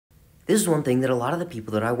This is one thing that a lot of the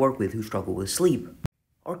people that I work with who struggle with sleep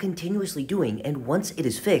are continuously doing, and once it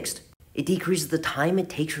is fixed, it decreases the time it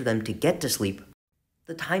takes for them to get to sleep,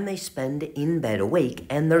 the time they spend in bed awake,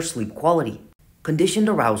 and their sleep quality. Conditioned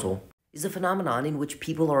arousal is a phenomenon in which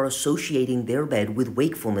people are associating their bed with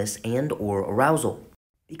wakefulness and/or arousal,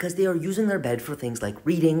 because they are using their bed for things like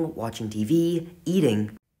reading, watching TV,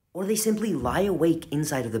 eating, or they simply lie awake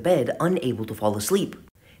inside of the bed unable to fall asleep.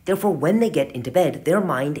 Therefore, when they get into bed, their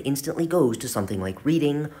mind instantly goes to something like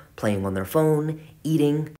reading, playing on their phone,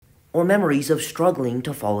 eating, or memories of struggling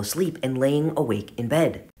to fall asleep and laying awake in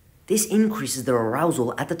bed. This increases their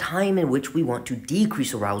arousal at the time in which we want to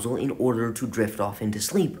decrease arousal in order to drift off into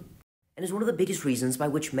sleep, and is one of the biggest reasons by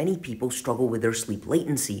which many people struggle with their sleep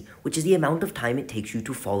latency, which is the amount of time it takes you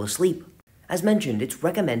to fall asleep. As mentioned, it's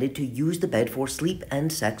recommended to use the bed for sleep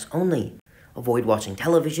and sex only. Avoid watching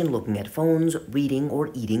television, looking at phones, reading, or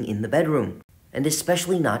eating in the bedroom, and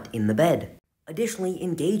especially not in the bed. Additionally,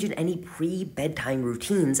 engage in any pre-bedtime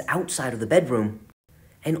routines outside of the bedroom,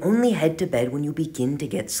 and only head to bed when you begin to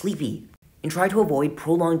get sleepy, and try to avoid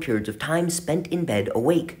prolonged periods of time spent in bed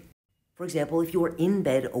awake. For example, if you are in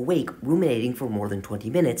bed awake ruminating for more than 20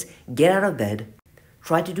 minutes, get out of bed,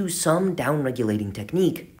 try to do some down-regulating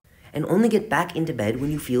technique, and only get back into bed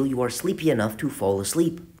when you feel you are sleepy enough to fall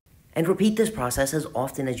asleep. And repeat this process as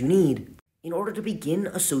often as you need in order to begin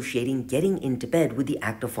associating getting into bed with the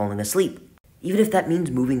act of falling asleep, even if that means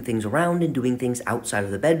moving things around and doing things outside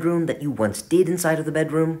of the bedroom that you once did inside of the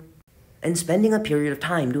bedroom, and spending a period of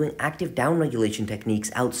time doing active down-regulation techniques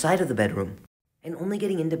outside of the bedroom, and only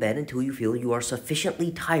getting into bed until you feel you are sufficiently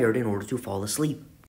tired in order to fall asleep.